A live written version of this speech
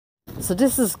So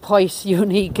this is quite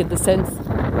unique in the sense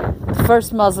the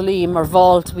first mausoleum or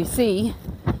vault we see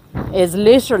is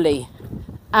literally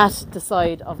at the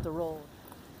side of the road.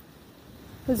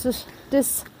 Is it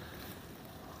this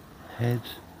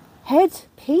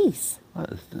headpiece?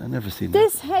 I've never seen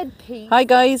this headpiece. Hi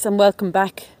guys, and welcome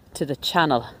back to the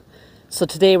channel. So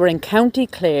today we're in County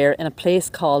Clare in a place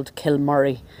called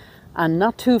Kilmurry, and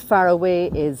not too far away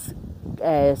is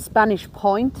Spanish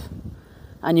Point,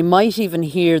 and you might even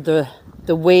hear the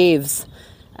waves.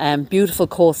 Beautiful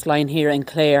coastline here in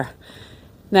Clare.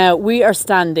 Now we are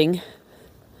standing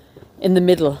in the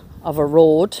middle of a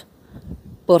road,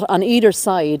 but on either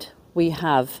side we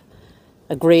have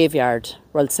a graveyard,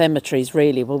 well, cemeteries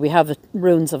really, but we have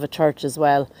ruins of a church as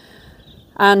well.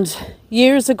 And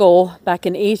years ago, back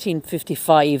in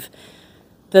 1855,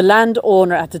 the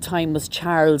landowner at the time was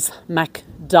Charles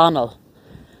McDonnell,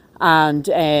 and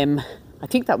I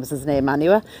think that was his name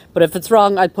anyway, but if it's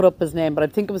wrong I'll put up his name, but I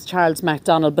think it was Charles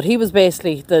McDonnell. But he was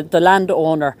basically the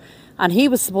landowner, and he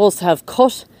was supposed to have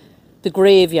cut the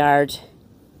graveyard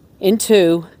in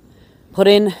two, put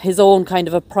in his own kind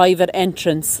of a private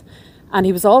entrance, and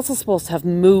he was also supposed to have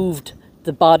moved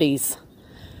the bodies.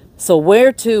 So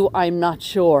where to, I'm not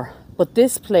sure, but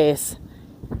this place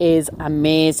is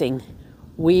amazing.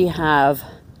 We have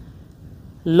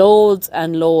loads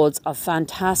and loads of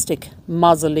fantastic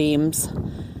mausoleums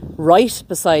right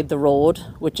beside the road,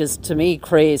 which is to me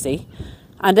crazy.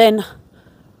 And then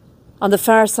on the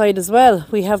far side as well,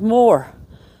 we have more.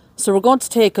 So we're going to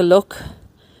take a look,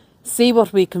 see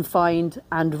what we can find,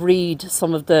 and read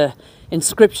some of the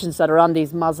inscriptions that are on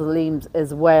these mausoleums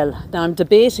as well. Now I'm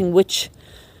debating which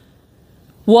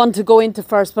one to go into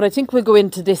first, but I think we'll go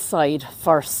into this side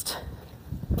first.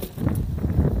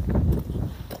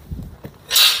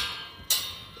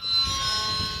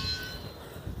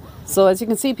 So as you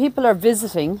can see, people are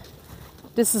visiting.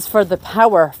 This is for the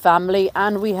Power family,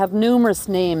 and we have numerous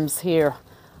names here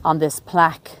on this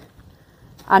plaque.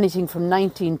 Anything from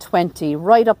 1920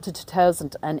 right up to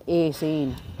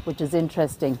 2018, which is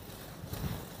interesting.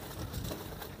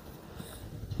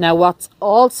 Now what's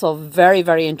also very,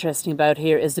 very interesting about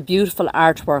here is the beautiful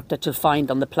artwork that you'll find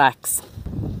on the plaques.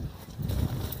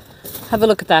 Have a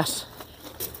look at that.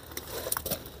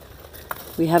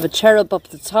 We have a cherub up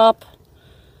the top.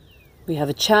 We have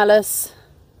a chalice.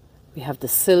 We have the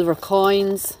silver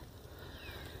coins.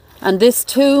 And this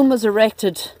tomb was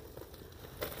erected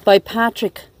by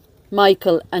Patrick,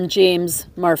 Michael and James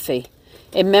Murphy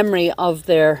in memory of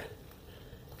their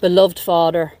beloved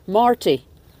father, Marty.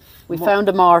 We found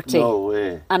a Marty. No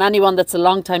way. And anyone that's a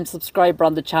long time subscriber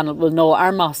on the channel will know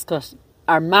our mascot,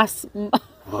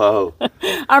 Wow.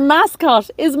 our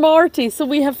mascot is Marty. So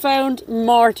we have found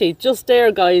Marty just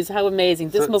there, guys. How amazing.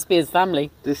 This must be his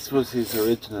family. This was his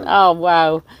original. Oh,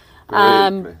 wow.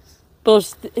 Place.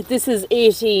 But this is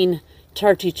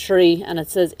 1833 and it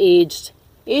says aged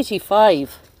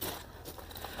 85.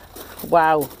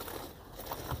 Wow.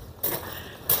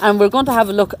 And we're going to have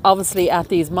a look obviously at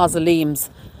these mausoleums.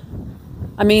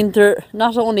 I mean, they're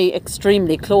not only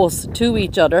extremely close to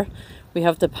each other, we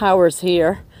have the Powers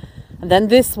here, and then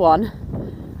this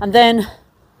one, and then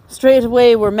straight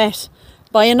away we're met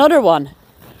by another one.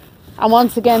 And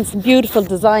once again, some beautiful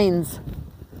designs.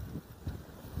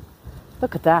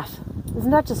 Look at that. Isn't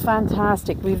that just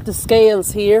fantastic? We have the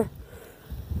scales here.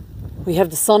 We have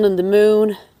the sun and the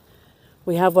moon.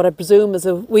 We have what I presume is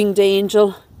a winged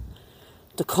angel.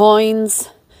 The coins.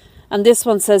 And this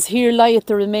one says, here lieth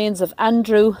the remains of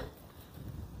Andrew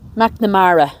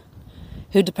McNamara,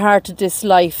 who departed this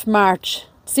life March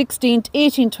 16th,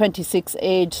 1826,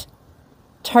 aged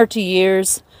 30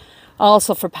 years.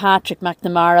 Also for Patrick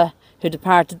McNamara, who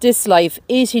departed this life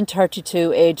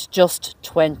 1832, aged just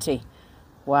 20.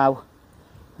 Wow,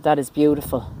 that is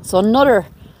beautiful. So another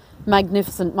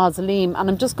magnificent mausoleum, and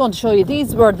I'm just going to show you,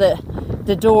 these were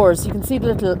the doors. You can see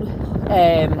the little,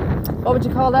 what would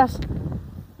you call that?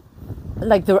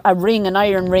 Like a ring, an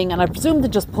iron ring, and I presume they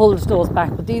just pulled those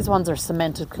back, but these ones are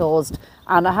cemented closed,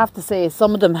 and I have to say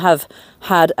some of them have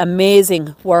had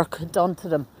amazing work done to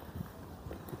them.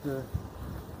 The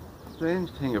strange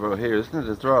thing about here, isn't it,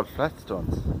 is they're all flat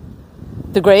stones.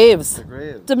 The graves. The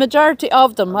graves. The majority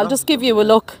of them. I'll just give you a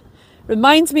look.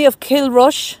 Reminds me of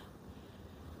Kilrush.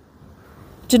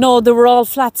 Do you know, they were all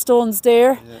flat stones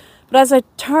there? Yeah. But as I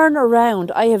turn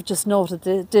around, I have just noted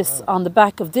this on the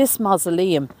back of this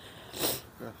mausoleum.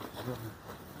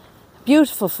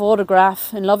 Beautiful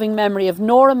photograph in loving memory of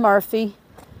Nora Murphy,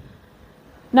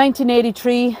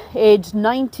 1983, aged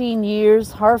 19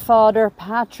 years. Her father,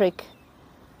 Patrick,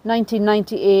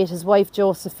 1998, his wife,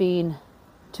 Josephine,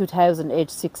 2000, age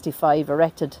 65,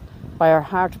 erected by her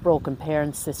heartbroken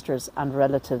parents, sisters and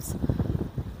relatives.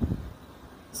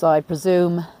 So I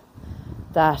presume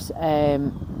that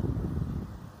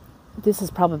this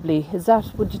is probably,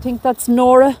 would you think that's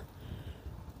Nora?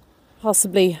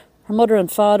 Possibly her mother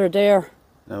and father there.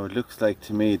 Now it looks like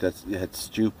to me that you had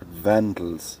stupid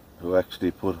vandals who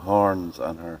actually put horns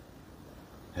on her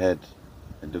head.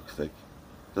 It looks like,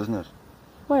 doesn't it?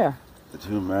 Where? The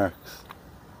two marks.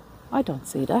 I don't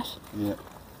see that. Yeah.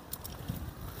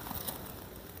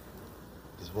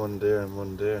 There's one there and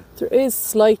one there. There is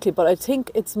slightly, but I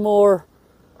think it's more...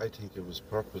 I think it was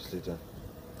purposely done.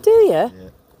 Do you? Yeah.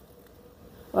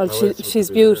 Well, How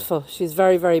she's beautiful. She's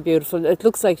very, very beautiful. It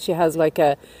looks like she has like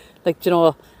a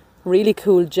really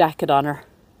cool jacket on her.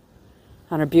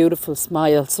 And her beautiful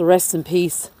smile. So rest in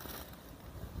peace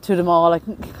to them all.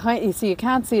 You see, you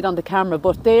can't see it on the camera,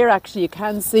 but there actually you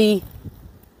can see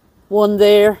one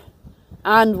there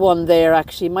and one there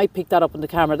actually. You might pick that up on the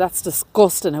camera. That's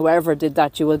disgusting. Whoever did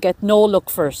that, you will get no look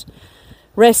for it.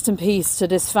 Rest in peace to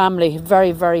this family.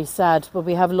 Very, very sad. But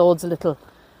we have loads of little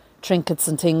trinkets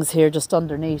and things here just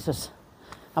underneath it.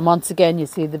 And once again, you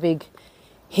see the big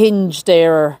hinge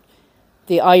there, or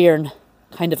the iron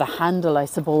kind of a handle, I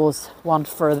suppose, want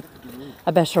for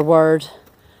a better word.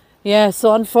 Yeah,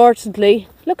 so unfortunately,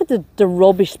 look at the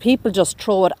rubbish. People just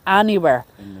throw it anywhere.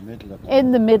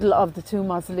 In the middle of the two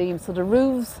mausoleums. So the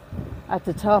roofs at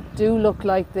the top do look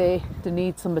like they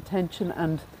need some attention,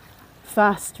 and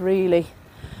fast, really.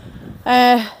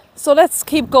 So let's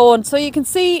keep going. So you can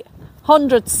see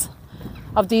hundreds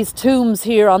of these tombs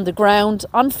here on the ground.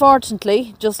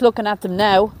 Unfortunately, just looking at them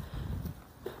now,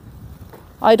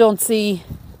 I don't see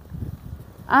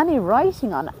any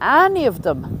writing on any of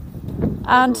them.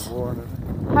 And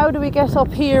how do we get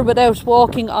up here without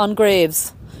walking on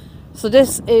graves? So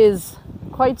this is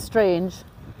quite strange.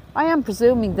 I am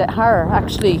presuming that are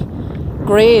actually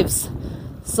graves.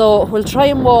 So we'll try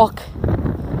and walk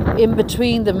in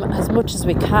between them as much as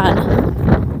we can.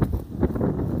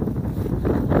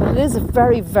 But it is a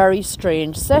very, very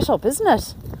strange setup, isn't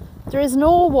it? There is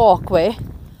no walkway,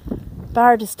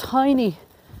 bar this tiny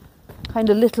kind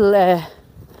of little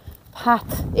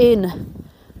path in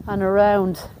and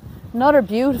around. Another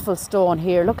beautiful stone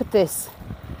here. Look at this.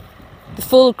 The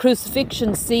full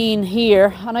crucifixion scene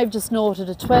here, and I've just noted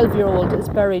a 12-year-old is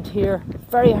buried here.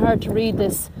 Very hard to read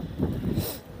this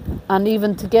and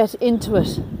even to get into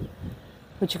it.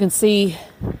 But you can see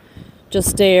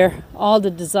just there all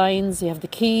the designs. You have the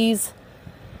keys,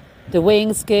 the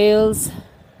weighing scales.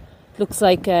 Looks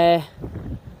like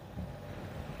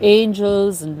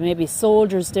angels and maybe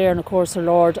soldiers there, and of course our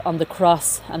Lord on the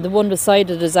cross. And the one beside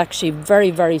it is actually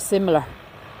very, very similar.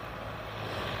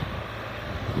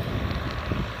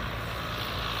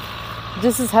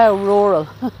 This is how rural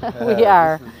we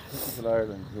are. This is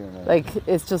Ireland here now. Like,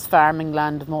 it's just farming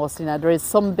land mostly now. There is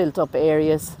some built up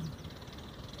areas,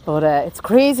 but it's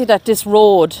crazy that this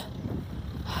road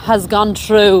has gone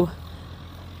through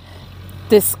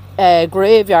this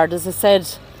graveyard. As I said,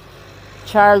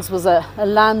 Charles was a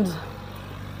landowner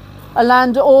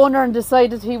and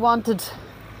decided he wanted,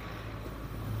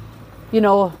 you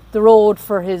know, the road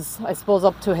for his, I suppose,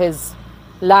 up to his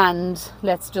land,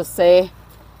 let's just say.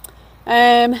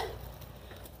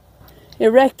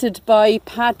 Erected by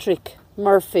Patrick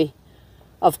Murphy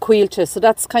of Quilcha. So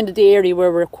that's kind of the area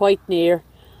where we're quite near.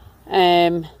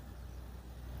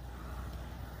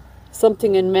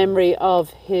 Something in memory of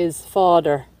his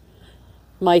father,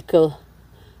 Michael.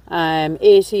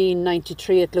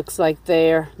 1893 it looks like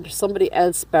there. There's somebody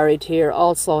else buried here,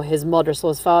 also his mother, so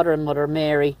his father and mother,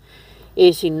 Mary,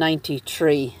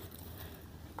 1893.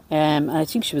 And I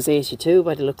think she was 82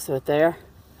 by the looks of it there.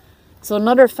 So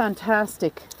another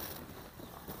fantastic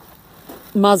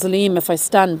mausoleum if I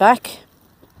stand back.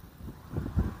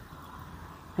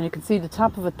 And you can see the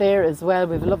top of it there as well.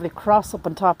 We have a lovely cross up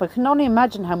on top. I can only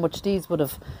imagine how much these would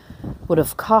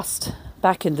have cost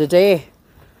back in the day.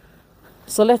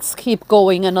 So let's keep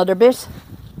going another bit.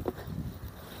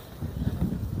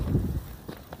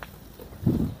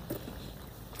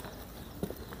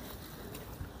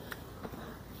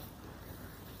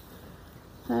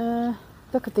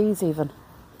 Look at these even.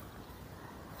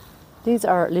 These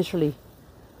are literally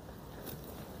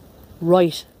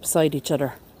right beside each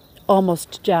other,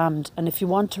 almost jammed. And if you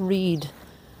want to read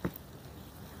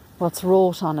what's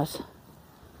wrote on it,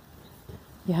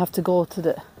 you have to go to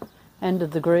the end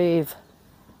of the grave.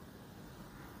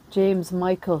 James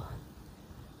Michael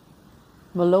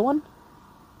Malone,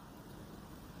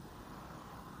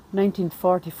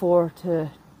 1944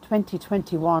 to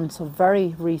 2021, so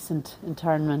very recent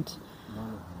internment.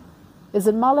 Is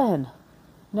it Monaghan?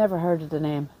 Never heard of the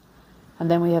name. And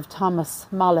then we have Thomas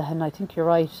Monaghan, I think you're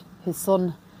right. His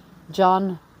son,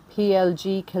 John,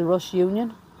 PLG, Kilrush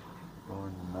Union.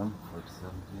 Born in Mountford,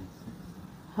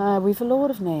 1760. We've a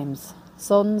load of names.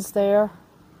 Sons there,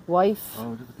 wife.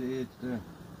 Oh, look at the age there.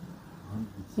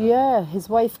 107. Yeah, his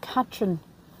wife Catherine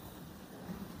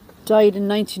died in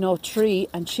 1903,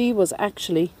 and she was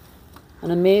actually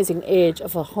an amazing age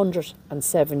of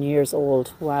 107 years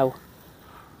old. Wow.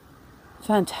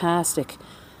 Fantastic.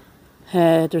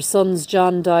 Their sons,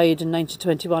 John died in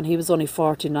 1921, he was only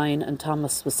 49, and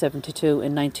Thomas was 72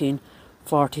 in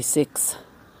 1946.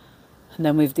 And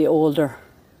then we've the older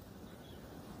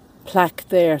plaque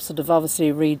there, so they've obviously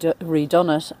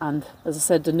redone it, and as I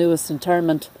said, the newest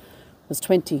interment was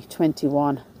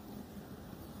 2021.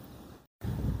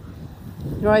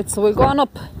 Right, so we'll go on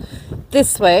up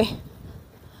this way.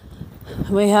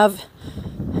 We have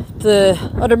the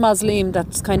other mausoleum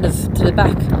that's kind of to the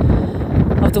back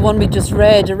of the one we just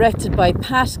read, erected by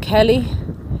Pat Kelly,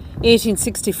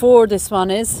 1864 this one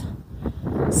is.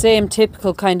 Same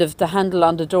typical kind of the handle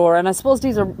on the door, and I suppose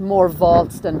these are more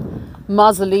vaults than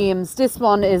mausoleums. This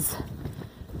one is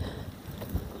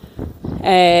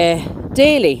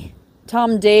Daly,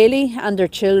 Tom Daly and their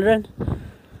children.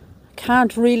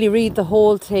 Can't really read the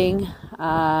whole thing,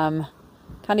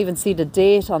 can't even see the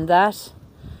date on that.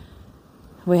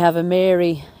 We have a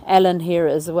Mary Ellen here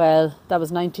as well. That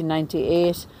was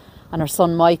 1998, and her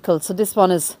son Michael. So this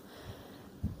one is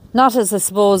not as, I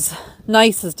suppose,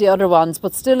 nice as the other ones,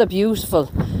 but still a beautiful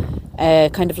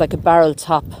kind of like a barrel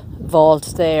top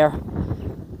vault there,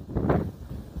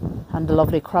 and the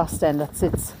lovely cross then that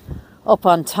sits up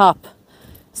on top.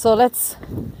 So let's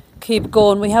keep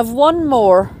going. We have one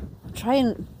more. Try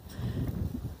and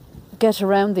get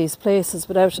around these places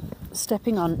without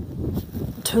stepping on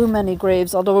too many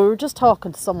graves, although we were just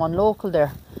talking to someone local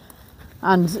there,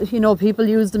 and you know, people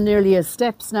use them nearly as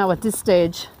steps now at this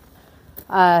stage,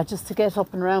 just to get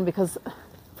up and around, because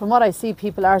from what I see,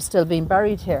 people are still being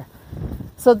buried here.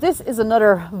 So this is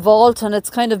another vault, and it's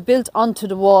kind of built onto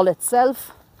the wall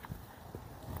itself,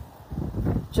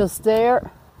 just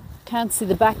there. Can't see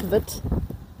the back of it.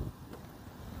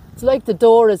 It's like the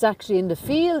door is actually in the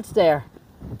field there.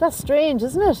 That's strange,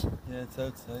 isn't it? Yeah, it's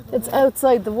outside. It's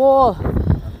outside the wall.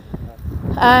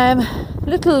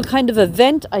 Little kind of a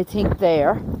vent, I think,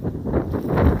 there.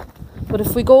 But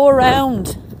if we go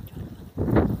around,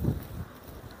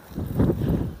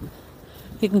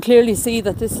 you can clearly see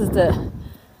that this is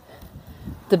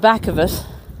the back of it.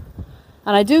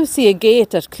 And I do see a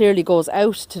gate that clearly goes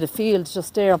out to the field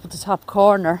just there up at the top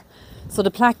corner. So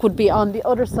the plaque would be on the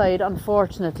other side,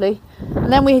 unfortunately.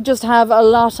 And then we just have a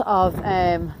lot of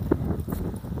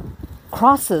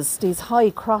crosses, these high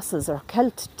crosses, or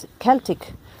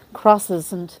Celtic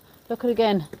crosses. And look at it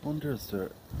again, Wonders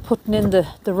there putting in the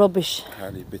rubbish.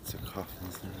 hardly bits of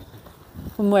coffins there.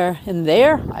 From where? In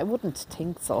there? I wouldn't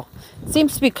think so. It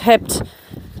seems to be kept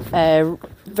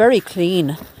very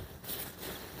clean.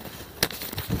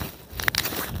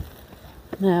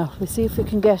 Now, we see if we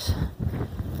can get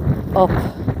up.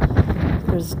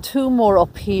 There's two more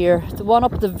up here. The one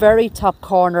up the very top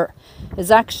corner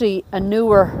is actually a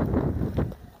newer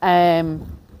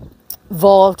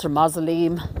vault or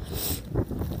mausoleum,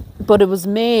 but it was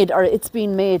made, or it's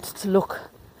been made to look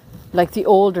like the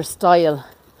older style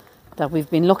that we've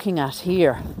been looking at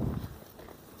here.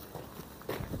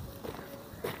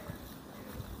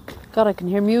 God, I can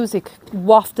hear music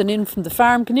wafting in from the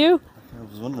farm, can you? I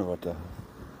was wondering what that.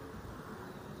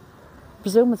 I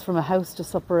presume it's from a house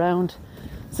just up around.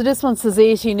 So this one says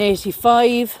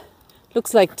 1885.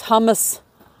 Looks like Thomas.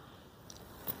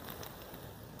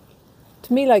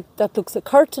 To me, like that looks a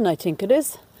curtain, I think it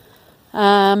is.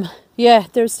 Yeah,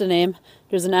 there's the name.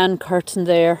 There's an Anne curtain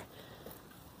there.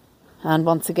 And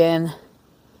once again,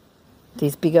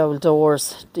 these big old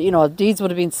doors. You know, these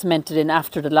would have been cemented in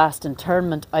after the last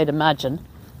interment, I'd imagine.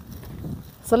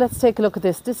 So let's take a look at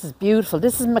this. This is beautiful.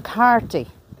 This is McCarthy.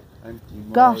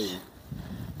 Gosh.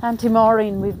 Auntie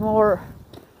Maureen, we've more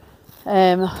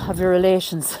of your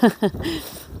relations.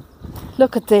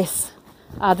 Look at this.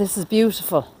 Ah, this is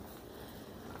beautiful.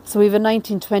 So we have a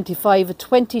 1925, a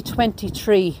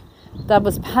 2023. That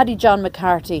was Paddy John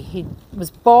McCarthy. He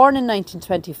was born in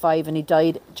 1925 and he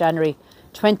died January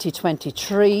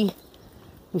 2023.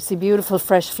 We see beautiful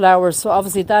fresh flowers. So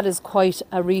obviously that is quite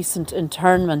a recent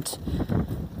interment.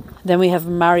 Then we have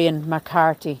Marion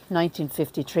McCarthy,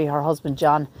 1953, her husband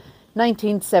John,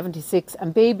 1976,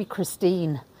 and baby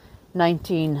Christine,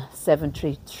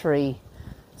 1973.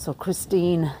 So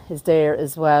Christine is there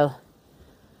as well.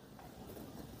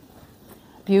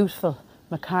 Beautiful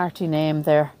McCarthy name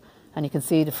there, and you can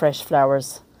see the fresh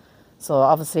flowers. So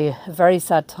obviously a very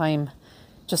sad time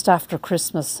just after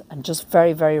Christmas, and just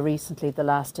very, very recently the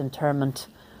last interment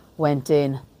went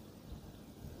in.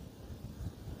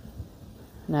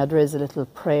 Now there is a little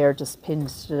prayer just pinned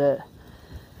to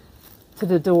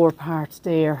the door part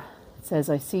there. It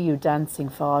says, "I see you dancing,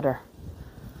 Father."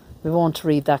 We won't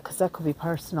read that because that could be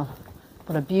personal.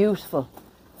 But a beautiful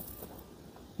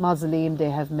mausoleum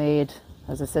they have made.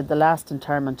 As I said, the last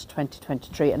interment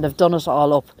 2023, and they've done it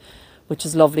all up, which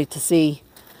is lovely to see.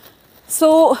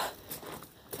 So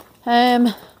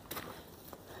we'll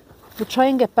try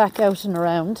and get back out and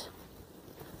around.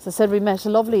 As I said, we met a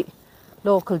lovely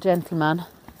local gentleman,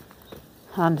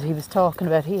 and he was talking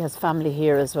about he has family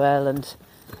here as well, and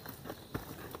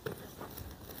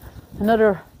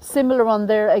another similar one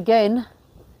there again.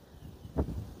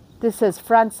 This says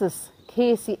Francis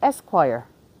Casey Esquire,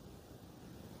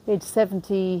 age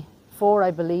 74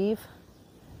 I believe,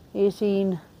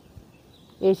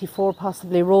 1884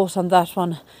 possibly, wrote on that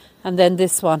one. And then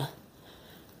this one,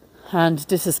 and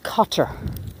this is Cotter,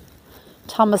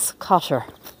 Thomas Cotter,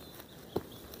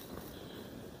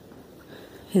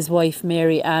 his wife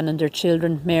Mary Ann and their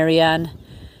children. Mary Ann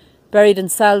buried in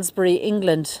Salisbury,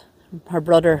 England, her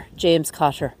brother James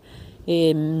Cotter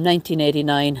in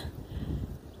 1989.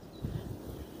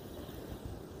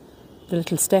 The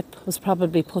little step was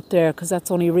probably put there because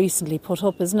that's only recently put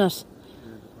up, isn't it?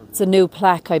 It's a new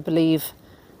plaque, I believe.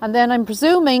 And then I'm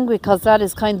presuming, because that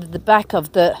is kind of the back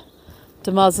of the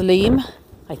mausoleum,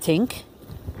 I think.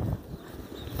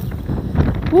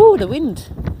 Woo, the wind.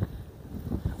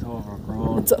 It's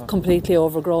overgrown. It's completely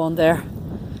overgrown there.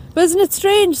 But isn't it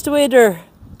strange the way they're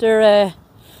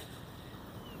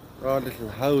all little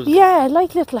houses. yeah,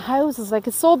 like little houses. Like,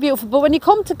 it's so beautiful. But when you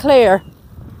come to Clare,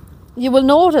 you will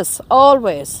notice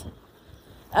always,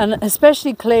 and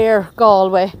especially Clare,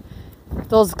 Galway,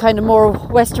 those kind of more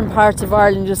western parts of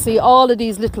Ireland, you'll see all of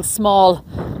these little small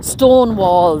stone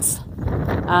walls.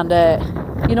 And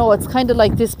you know, it's kind of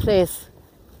like this place.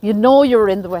 You know you're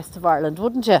in the west of Ireland,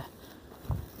 wouldn't you? Yeah,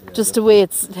 just the way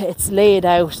it's laid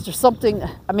out. There's something,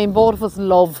 I mean, both of us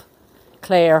love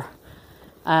Clare.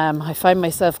 I find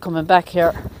myself coming back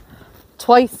here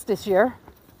twice this year,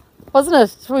 wasn't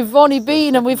it? We've only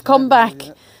been and we've come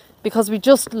back because we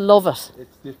just love it.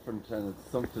 It's different and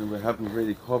it's something we haven't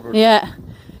really covered. Yeah.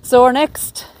 So our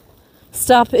next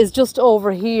stop is just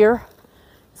over here.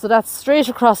 So that's straight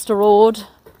across the road.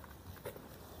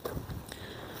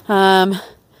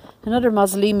 Another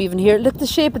mausoleum even here. Look at the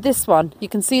shape of this one. You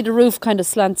can see the roof kind of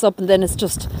slants up and then it's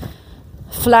just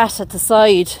flat at the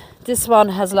side. This one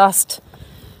has lost,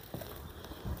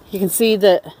 you can see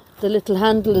that the little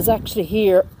handle is actually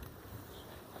here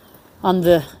on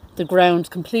the ground,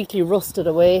 completely rusted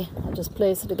away. I'll just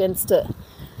place it against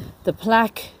the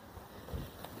plaque,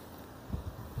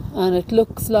 and it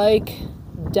looks like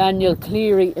Daniel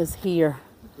Cleary is here.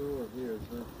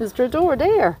 Is there a door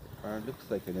there? It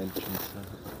looks like an entrance.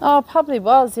 Oh, probably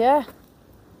was, yeah.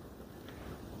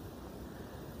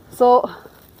 So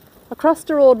across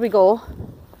the road we go.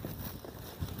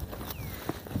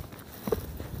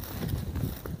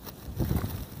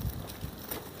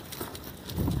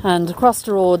 And across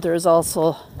the road there is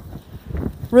also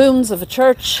ruins of a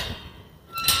church.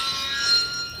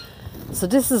 So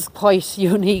this is quite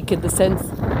unique in the sense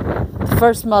the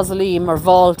first mausoleum or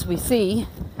vault we see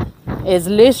is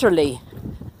literally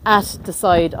at the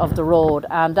side of the road,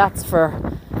 and that's for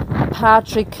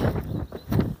Patrick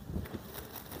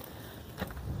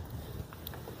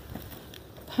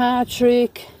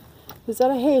is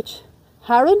that a H?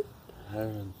 Harron?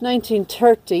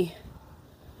 1930.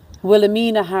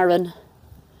 Wilhelmina Harron,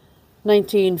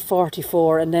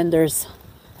 1944, and then there's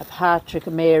a Patrick,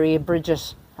 a Mary, a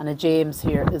Bridget and a James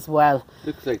here as well.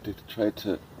 Looks like they tried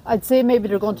to... I'd say maybe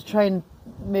they're going to try and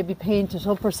maybe paint it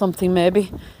up or something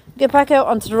maybe. Get back out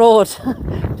onto the road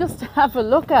just to have a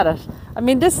look at it. I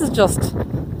mean, this is just...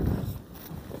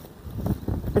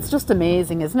 it's just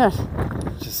amazing, isn't it?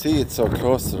 To see it so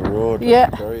close to the road. Yeah.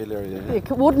 Burial area. You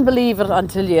wouldn't believe it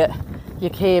until you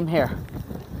came here.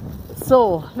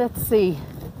 So, let's see.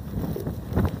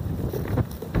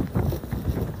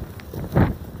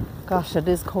 Gosh, it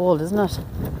is cold, isn't it?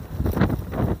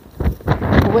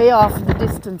 Way off in the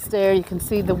distance there, you can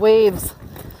see the waves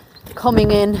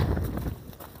coming in.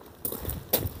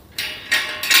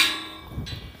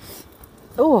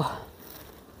 Oh.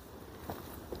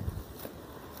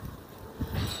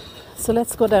 So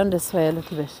let's go down this way a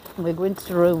little bit and we'll go into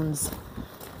the ruins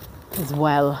as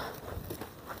well.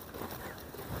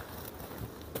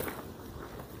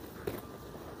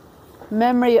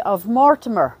 Memory of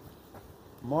Mortimer.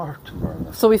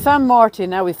 Mortimer. So we found Morty,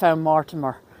 now we found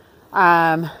Mortimer.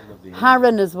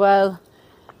 Harrowing as well.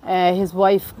 His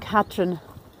wife Catherine.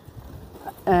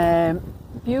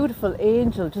 Beautiful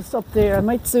angel just up there. I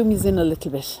might zoom you in a little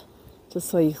bit just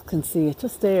so you can see it.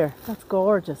 Just there. That's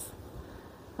gorgeous.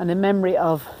 And in memory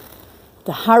of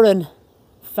the Harrowing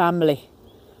family.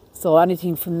 So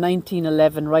anything from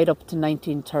 1911 right up to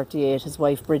 1938. His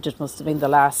wife Bridget must have been the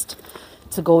last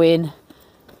to go in.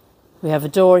 We have a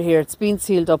door here. It's been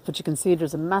sealed up, but you can see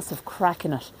there's a massive crack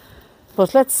in it.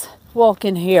 But let's walk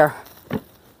in here.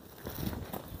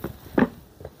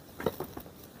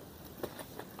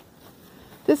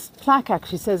 This plaque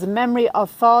actually says in memory of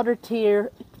Father T.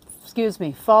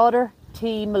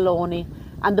 Maloney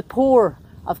and the poor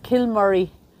of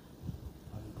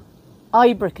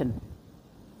Kilmurry-Ibrickane.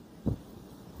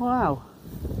 Wow.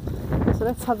 So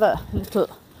let's have a little.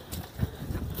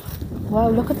 Wow,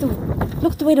 look at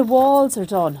the way the walls are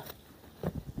done.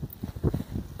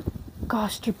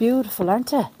 Gosh, they're beautiful,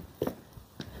 aren't they?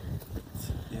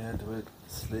 Yeah, the way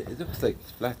it looks like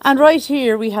flat. And right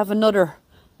here we have another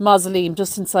mausoleum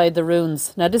just inside the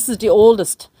ruins. Now this is the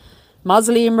oldest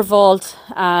mausoleum or vault.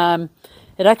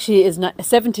 It actually is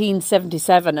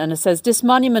 1777, and it says this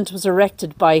monument was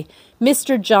erected by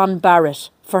Mr. John Barrett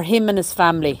for him and his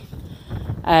family.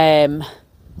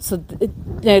 So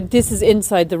now this is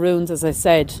inside the ruins, as I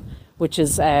said, which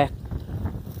is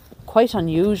quite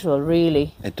unusual,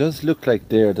 really. It does look like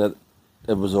there that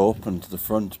it was open to the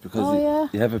front because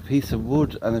you have a piece of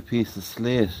wood and a piece of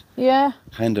slate. Yeah.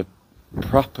 Kind of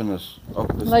propping it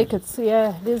up. Like it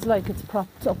is like it's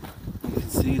propped up. You can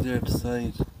see there at the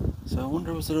side. So I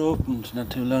wonder, was it opened not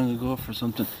too long ago for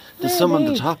something? There's Maybe. some on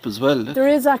the top as well. Look. There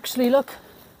is actually, look.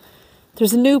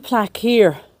 There's a new plaque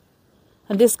here.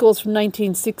 And this goes from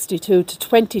 1962 to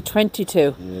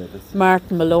 2022. Yeah,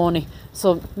 Martin Maloney.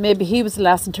 So maybe he was the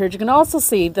last interred. You can also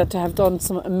see that they have done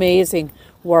some amazing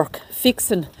work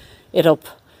fixing it up.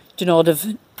 You know,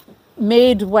 they've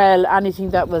made well anything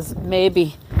that was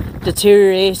maybe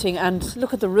deteriorating. And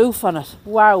look at the roof on it.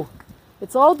 Wow.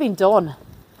 It's all been done.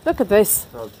 Look at this.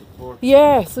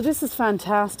 Yeah, so this is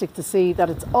fantastic to see that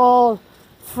it's all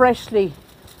freshly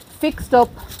fixed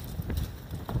up.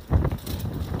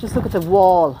 Just look at the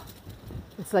wall.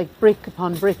 It's like brick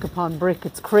upon brick upon brick.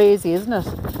 It's crazy, isn't it?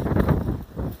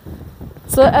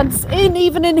 So, and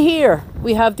even in here,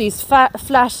 we have these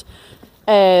flat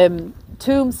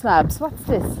tomb slabs. What's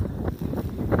this?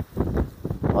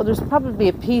 Oh, there's probably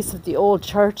a piece of the old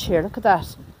church here. Look at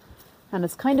that. And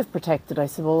it's kind of protected, I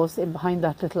suppose, in behind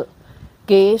that little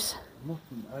gate.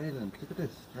 Muffin Island. Look at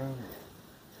this.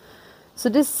 So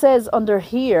this says under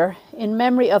here, in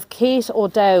memory of Kate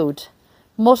O'Dowd,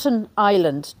 Mutton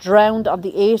Island, drowned on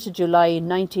the 8th of July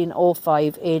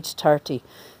 1905, aged 30.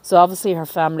 So obviously her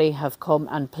family have come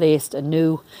and placed a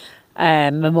new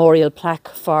memorial plaque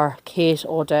for Kate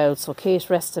O'Dowd. So Kate,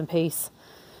 rest in peace.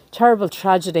 Terrible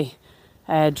tragedy,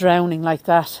 drowning like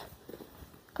that.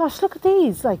 Gosh, look at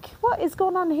these. Like, what is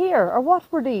going on here? Or what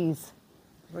were these?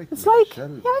 It's like,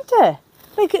 aren't they?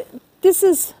 Like, this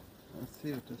is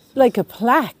like a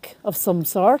plaque of some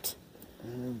sort.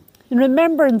 In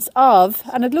remembrance of,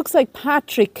 and it looks like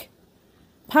Patrick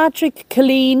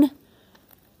Killeen,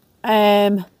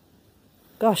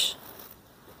 gosh.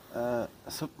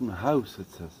 Something house,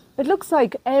 it says. It looks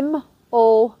like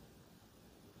M-O...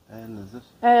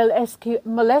 L-S-K...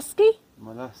 Molesky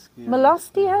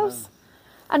House.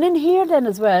 And in here then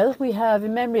as well, we have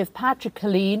in memory of Patrick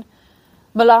Killeen,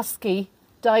 Molesky,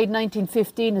 died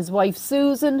 1915, his wife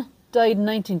Susan, died in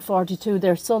 1942,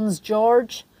 their sons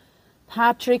George,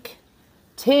 Patrick,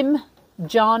 Tim,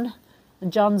 John,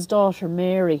 and John's daughter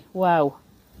Mary. Wow.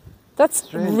 That's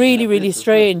strange. Really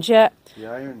strange, yeah. The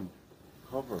iron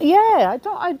cover. Yeah,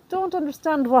 I don't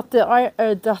understand what that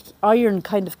iron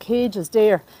kind of cage is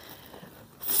there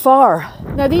for.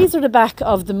 Now these are the back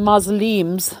of the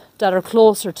mausoleums that are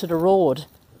closer to the road.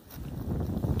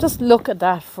 Just look at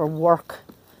that for work.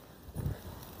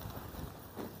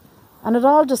 And it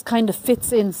all just kind of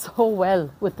fits in so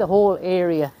well with the whole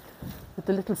area. With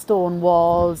the little stone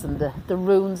walls and the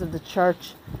ruins of the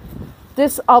church.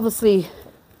 This obviously,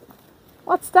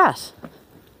 what's that?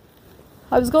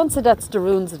 I was going to say that's the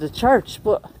ruins of the church,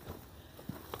 but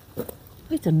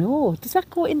I don't know. Does that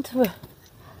go into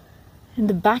in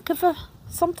the back of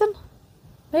something?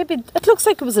 Maybe it looks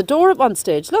like it was a door at one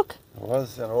stage. Look. It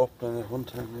was an opening at one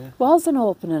time, yeah. Was an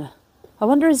opening. I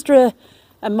wonder, is there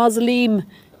a mausoleum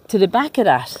to the back of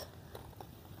that?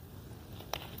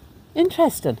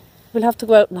 Interesting. We'll have to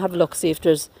go out and have a look, see if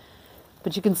there's...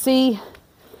 But you can see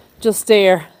just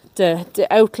there, the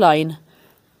outline,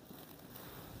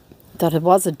 that it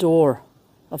was a door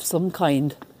of some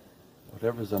kind.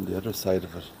 Whatever's on the other side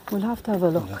of it. We'll have to have a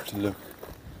look. We'll have to look.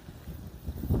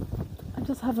 I'm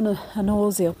just having a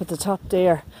nosy up at the top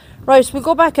there. Right, we'll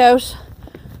go back out.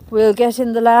 We'll get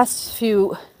in the last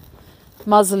few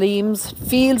mausoleums. It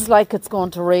feels like it's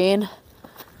going to rain.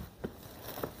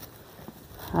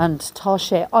 And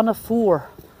Toshe on a 4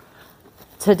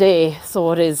 today,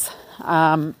 so it is.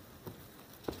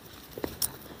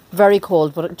 Very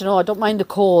cold, but you know, I don't mind the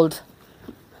cold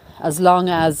as long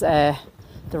as the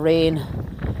rain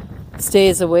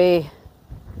stays away.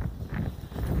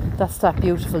 That's that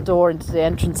beautiful door into the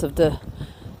entrance of the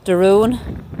ruin.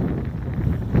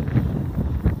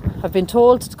 I've been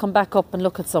told to come back up and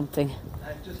look at something.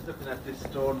 I'm just looking at this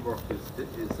stonework is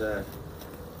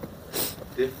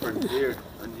different here,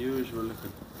 unusual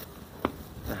looking.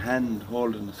 The hand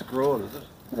holding a scroll, is it?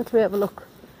 Let's have a look.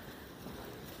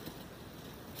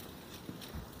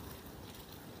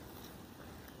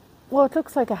 Well, it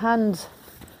looks like a hand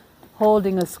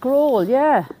holding a scroll,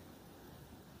 yeah.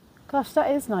 Gosh,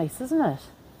 that is nice, isn't it?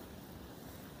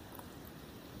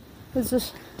 Is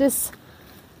it this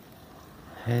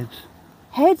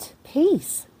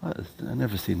headpiece? I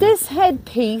never seen this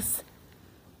headpiece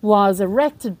was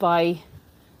erected by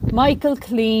Michael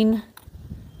Clean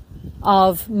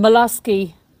of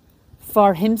Molosky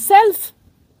for himself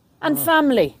and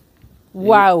family.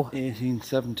 Wow.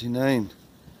 1879.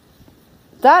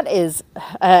 That is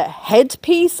a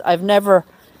headpiece. I've never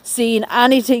seen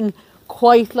anything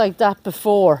quite like that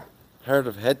before. Heard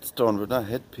of headstone, but not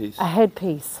headpiece. A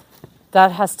headpiece.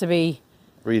 That has to be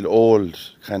real old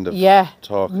kind of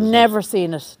talk. Never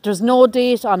seen it. There's no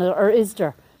date on it, or is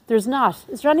there? There's not.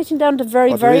 Is there anything down the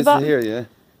very bottom? Here, yeah.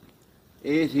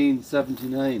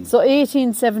 1879. So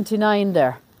 1879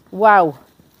 there. Wow.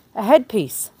 A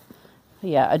headpiece.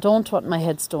 Yeah, I don't want my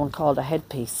headstone called a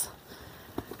headpiece.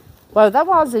 Wow, that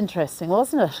was interesting,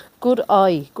 wasn't it? Good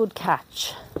eye, good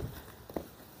catch.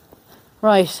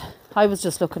 Right, I was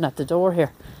just looking at the door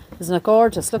here. Isn't it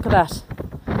gorgeous? Look at that.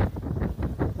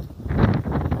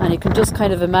 And you can just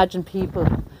kind of imagine people,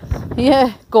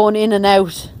 going in and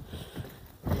out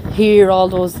here all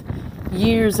those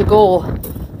years ago.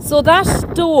 So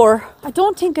that door, I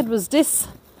don't think it was this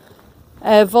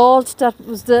vault that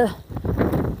was the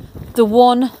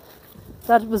one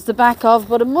that was the back of,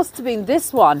 but it must have been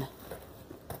this one.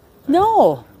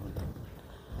 No.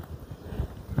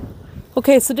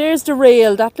 Okay, so there's the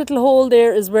rail. That little hole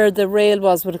there is where the rail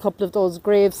was with a couple of those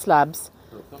grave slabs.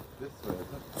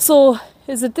 So,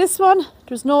 is it this one?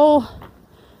 There's no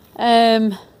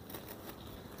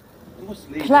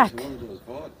plaque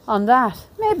on that.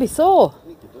 Maybe so. I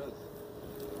think it does.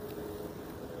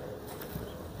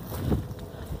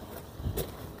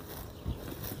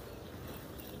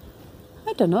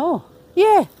 I don't know.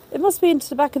 Yeah, it must be into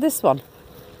the back of this one.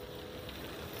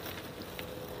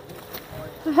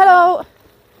 Hello.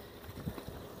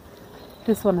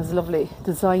 This one has lovely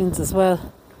designs as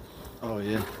well. Oh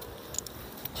yeah.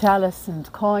 Chalice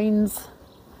and coins.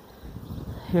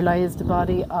 Here lies the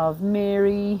body of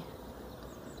Mary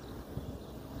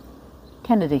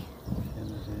Kennedy.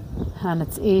 And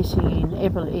it's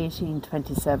April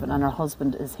 1827, and her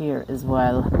husband is here as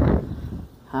well.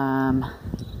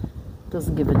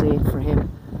 Doesn't give a date for him.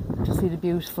 To see the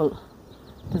beautiful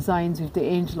designs with the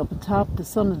angel up at top, the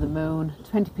sun and the moon,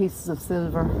 20 pieces of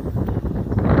silver.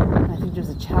 I think there's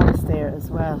a chalice there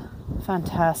as well.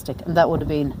 Fantastic. And that would have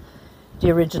been the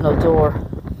original door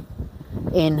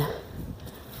in.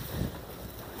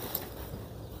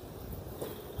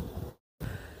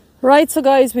 Right, so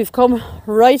guys, we've come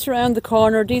right around the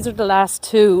corner. These are the last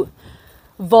two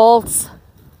vaults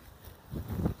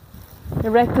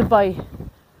erected by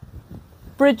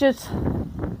Bridget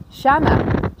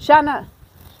Shanna.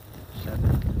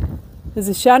 Is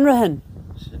it Shanrahan?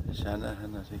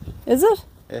 Shanahan, I think. Is it?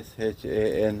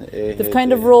 S-H-A-N-A-H-A. They've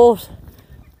kind of wrote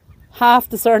half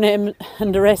the surname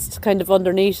and the rest kind of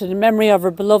underneath it in memory of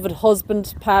her beloved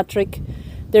husband, Patrick.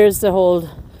 There's the whole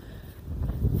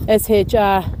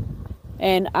S-H-A-N-A-H-A-N.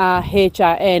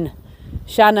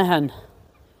 Shanahan.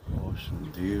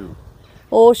 Ocean View.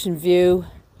 Ocean View,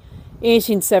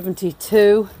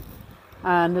 1872.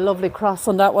 And a lovely cross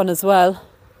on that one as well.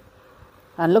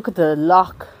 And look at the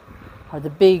lock, or the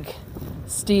big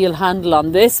steel handle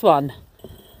on this one.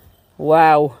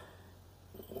 Wow.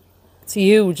 It's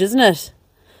huge, isn't it?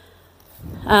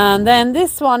 And then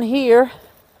this one here,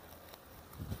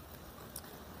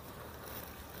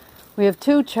 we have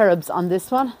two cherubs on this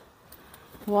one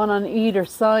on either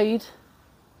side.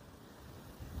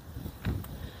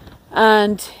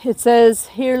 And it says,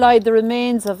 here lie the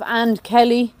remains of Anne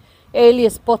Kelly,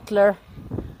 alias Butler,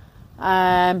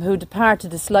 who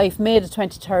departed this life May the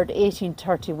 23rd,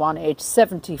 1831, aged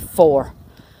 74.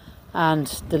 And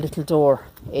the little door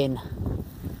in.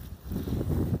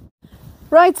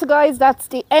 Right, so guys, that's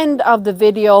the end of the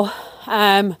video.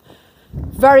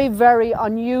 Very, very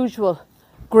unusual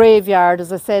graveyard.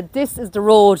 As I said, this is the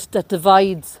road that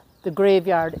divides the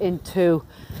graveyard in two.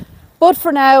 But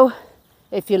for now,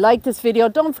 if you like this video,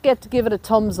 don't forget to give it a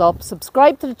thumbs up.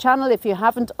 Subscribe to the channel if you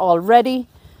haven't already.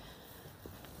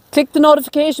 Click the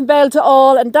notification bell to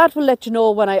all, and that will let you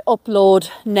know when I upload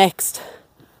next.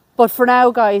 But for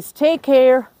now, guys, take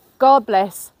care, God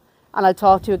bless, and I'll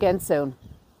talk to you again soon.